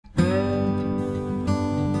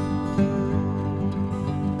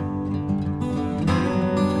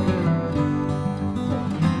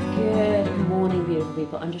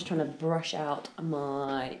I'm just trying to brush out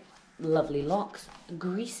my lovely locks,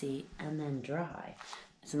 greasy and then dry.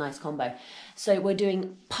 It's a nice combo. So we're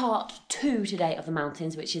doing part 2 today of the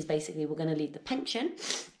mountains, which is basically we're going to leave the pension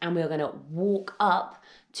and we're going to walk up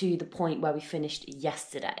to the point where we finished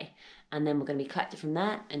yesterday. And then we're going to be collected from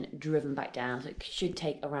there and driven back down. So it should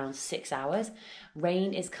take around 6 hours.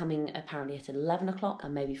 Rain is coming apparently at 11 o'clock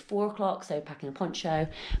and maybe 4 o'clock. So packing a poncho,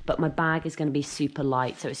 but my bag is going to be super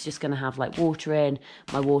light. So it's just going to have like water in,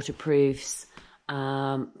 my waterproofs,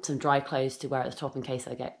 some dry clothes to wear at the top in case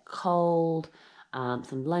I get cold,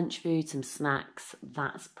 some lunch food, some snacks.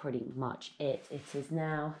 That's pretty much it. It is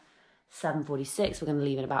now 7:46. We're going to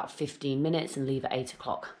leave in about 15 minutes and leave at 8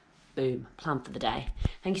 o'clock. Boom, plan for the day.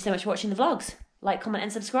 Thank you so much for watching the vlogs. Like, comment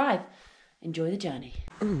and subscribe. Enjoy the journey.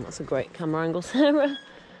 That's a great camera angle, Sarah.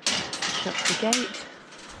 Shut the gate.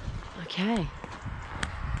 Okay.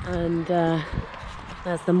 And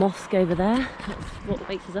there's the mosque over there. That's what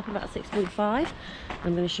wakes us up about 6:45.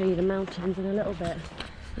 I'm going to show you the mountains in a little bit.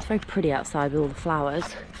 It's very pretty outside with all the flowers.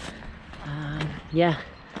 Yeah,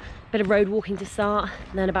 bit of road walking to start,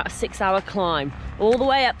 and then about a 6-hour climb all the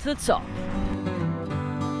way up to the top.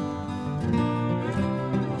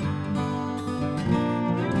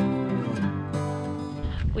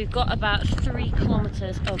 We've got about 3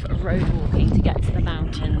 kilometres of road walking to get to the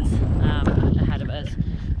mountains ahead of us.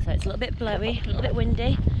 So it's a little bit blowy, a little bit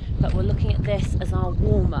windy, but we're looking at this as our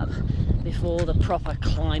warm-up before the proper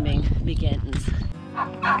climbing begins.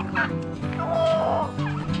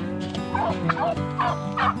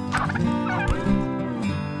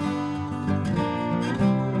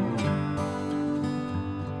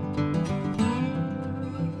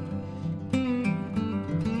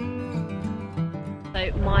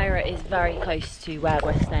 So Myra is very close to where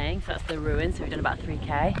we're staying, so that's the ruins, so we've done about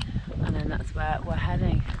 3k, and then that's where we're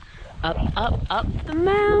heading. Up the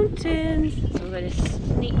mountains. So we're going to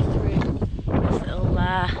sneak through this little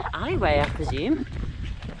alleyway, I presume.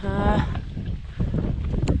 And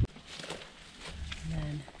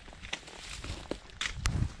then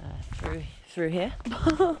through here.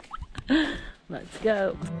 Let's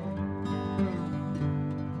go.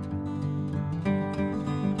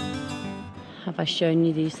 Have I shown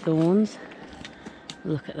you these thorns?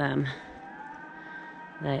 Look at them.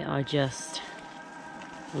 They are just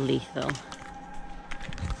lethal.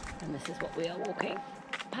 And this is what we are walking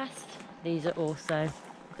past. These are also,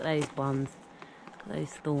 look at those ones, those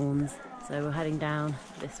thorns. So we're heading down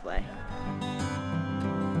this way.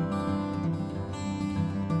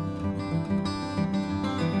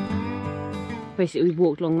 Basically we've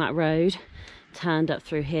walked along that road, turned up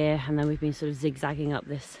through here, and then we've been sort of zigzagging up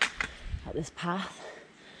this path,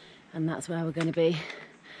 and that's where we're going to be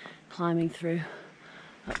climbing through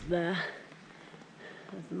up there.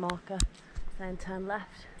 There's the marker saying turn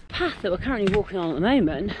left. The path that we're currently walking on at the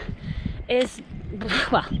moment is,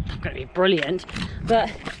 well, not going to be brilliant,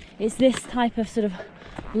 but it's this type of sort of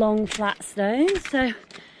long flat stone, so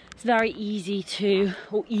it's very easy to,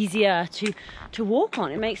 or easier to walk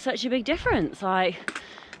on. It makes such a big difference. Like,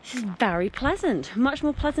 this is very pleasant, much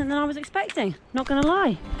more pleasant than I was expecting, not going to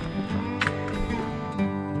lie.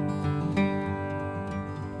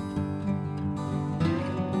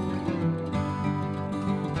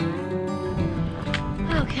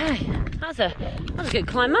 Okay, that was a good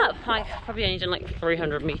climb up. I probably only done like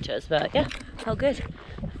 300 meters, but yeah, felt good.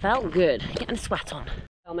 Felt good. Getting a sweat on.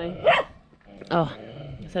 Tell me. Oh,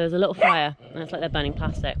 so there's a little fire, and it's like they're burning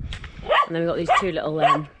plastic. And then we've got these 2 little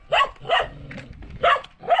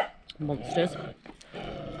monsters.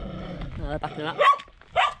 Oh, they're backing up.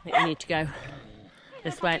 I think we need to go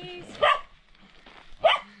this way.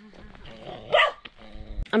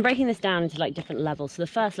 I'm breaking this down into like different levels. So the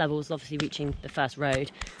first level is obviously reaching the first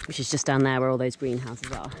road, which is just down there where all those greenhouses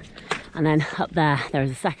are. And then up there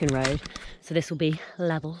is a second road. So this will be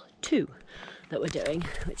level 2 that we're doing,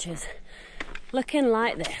 which is looking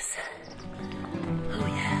like this. Oh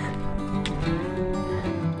yeah.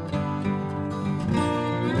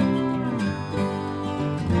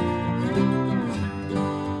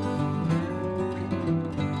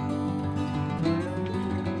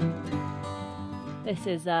 This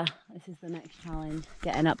is the next challenge,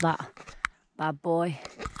 getting up that bad boy.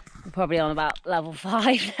 We're probably on about level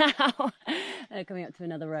 5 now. Coming up to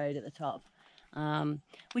another road at the top.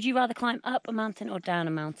 Would you rather climb up a mountain or down a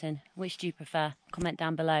mountain? Which do you prefer? Comment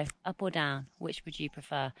down below. Up or down? Which would you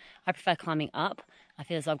prefer? I prefer climbing up. I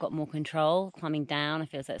feel as I've got more control. Climbing down, I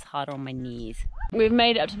feel as it's harder on my knees. We've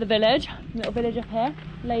made it up to the village. Little village up here.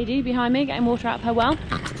 Lady behind me getting water out of her well.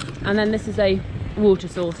 And then this is a water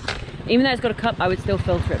source. Even though it's got a cup, I would still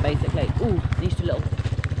filter it basically. Ooh, these 2 little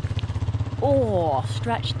Oh,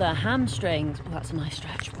 stretch the hamstrings. Oh, that's a nice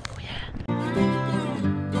stretch. Oh, yeah.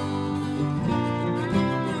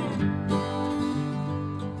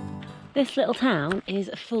 This little town is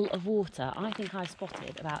full of water. I think I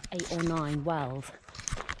spotted about 8 or 9 wells.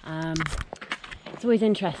 It's always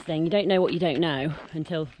interesting. You don't know what you don't know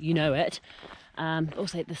until you know it.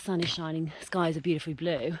 Also, the sun is shining, skies are beautifully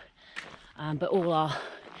blue. But all our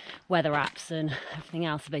weather apps and everything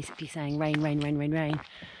else are basically saying rain, rain, rain, rain, rain.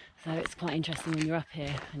 So it's quite interesting when you're up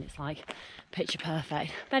here and it's like picture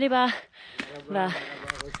perfect. Betty Bar.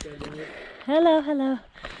 Hello, hello.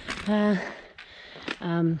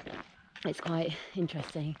 It's quite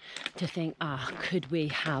interesting to think, could we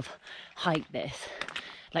have hiked this?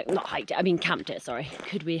 Like, not hiked it, I mean camped it, sorry.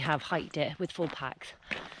 Could we have hiked it with full packs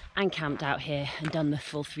and camped out here and done the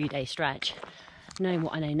full 3-day stretch? Knowing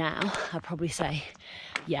what I know now, I'd probably say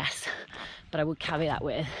yes. But I would caveat that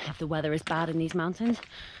with, if the weather is bad in these mountains,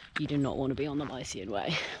 you do not want to be on the Lycian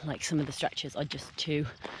Way. Like, some of the stretches are just too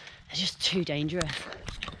dangerous.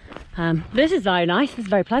 This is very nice, this is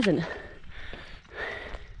very pleasant.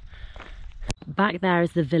 Back there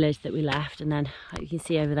is the village that we left, and then you can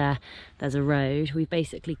see over there, there's a road. We've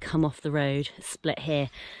basically come off the road, split here,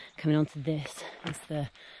 coming onto this is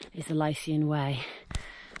the Lycian Way.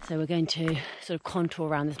 So we're going to sort of contour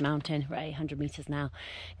around this mountain. We're at 800 metres now.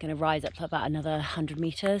 Going to rise up to about another 100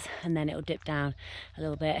 metres, and then it'll dip down a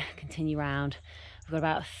little bit, continue round. We've got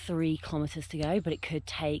about 3 kilometres to go, but it could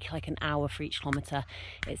take like an hour for each kilometre.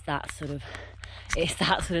 It's that sort of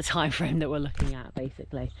time frame that we're looking at,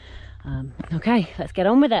 basically. Okay, let's get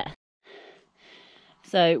on with it.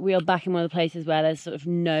 So we are back in one of the places where there's sort of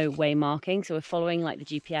no way marking. So we're following like the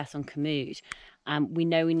GPS on Komoot. We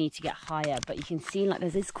know we need to get higher, but you can see like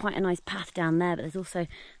there's quite a nice path down there, but there's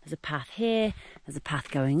a path here, there's a path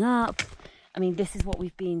going up. I mean, this is what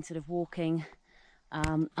we've been sort of walking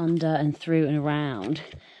under and through and around,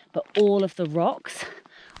 but all of the rocks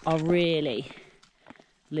are really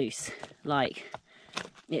loose. Like,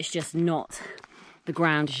 it's just not, the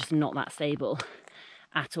ground is just not that stable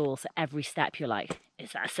at all. So every step you're like,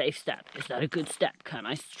 is that a safe step? Is that a good step? Can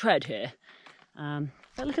I tread here?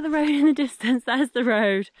 But look at the road in the distance, there's the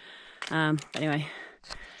road. But anyway,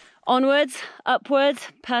 onwards, upwards,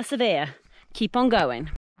 persevere, keep on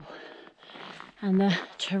going. And the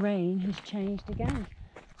terrain has changed again.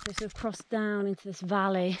 So sort of crossed down into this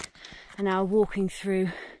valley and now walking through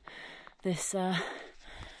this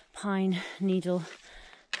pine needle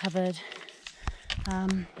covered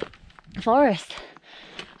forest.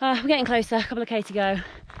 We're getting closer, a couple of K to go,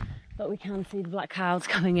 but we can see the black clouds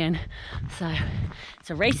coming in. So it's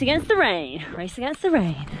a race against the rain, race against the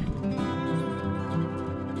rain.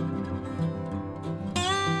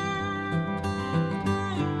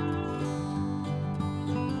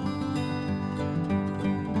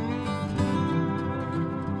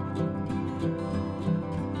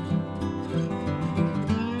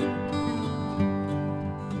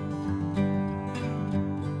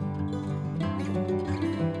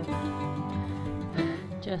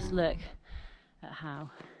 Just look at how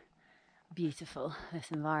beautiful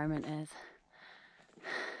this environment is.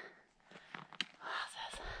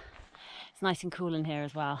 It's nice and cool in here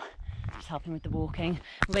as well, just helping with the walking.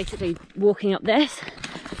 We're basically walking up this.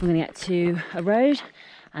 We're going to get to a road,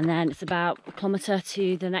 and then it's about a kilometre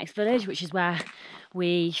to the next village, which is where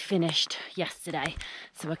we finished yesterday.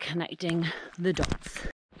 So we're connecting the dots.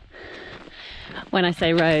 When I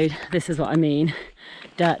say road, this is what I mean.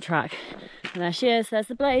 Dirt track. And there she is, there's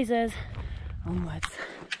the blazers. Onwards.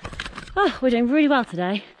 Oh, we're doing really well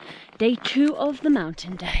today. Day 2 of the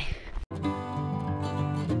mountain day.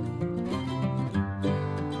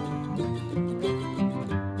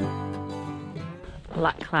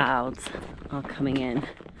 Black clouds are coming in.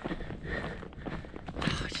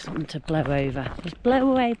 Oh, I just want them to blow over. Just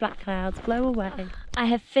blow away, black clouds, blow away. I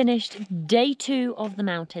have finished day 2 of the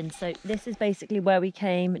mountain. So this is basically where we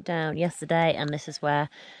came down yesterday, and this is where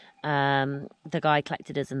the guy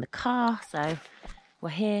collected us in the car. So we're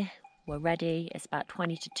here, we're ready. It's about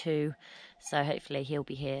 20 to 2, so hopefully he'll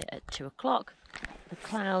be here at 2 o'clock. The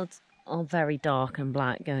clouds are very dark and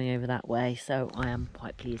black going over that way, so I am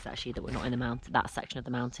quite pleased actually that we're not in that section of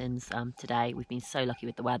the mountains today. We've been so lucky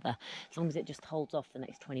with the weather. As long as it just holds off the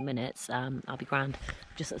next 20 minutes, I'll be grand.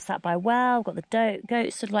 Just sort of sat by a well, got the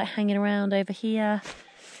goats sort of like hanging around over here.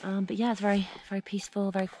 But yeah, it's very, very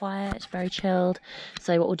peaceful, very quiet, very chilled.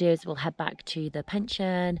 So what we'll do is we'll head back to the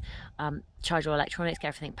pension, charge our electronics, get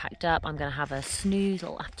everything packed up. I'm going to have a snooze,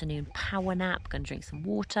 little afternoon power nap, going to drink some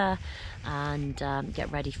water, and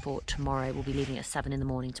get ready for tomorrow. We'll be leaving at 7 in the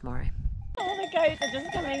morning tomorrow. All the goats are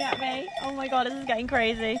just coming at me. Oh my god, this is getting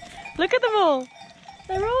crazy. Look at them all.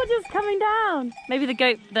 They're all just coming down. Maybe the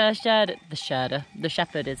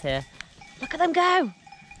shepherd is here. Look at them go.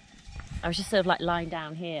 I was just sort of like lying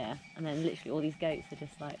down here, and then literally all these goats are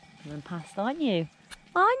just like coming past, aren't you?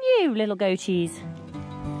 Aren't you, little goaties?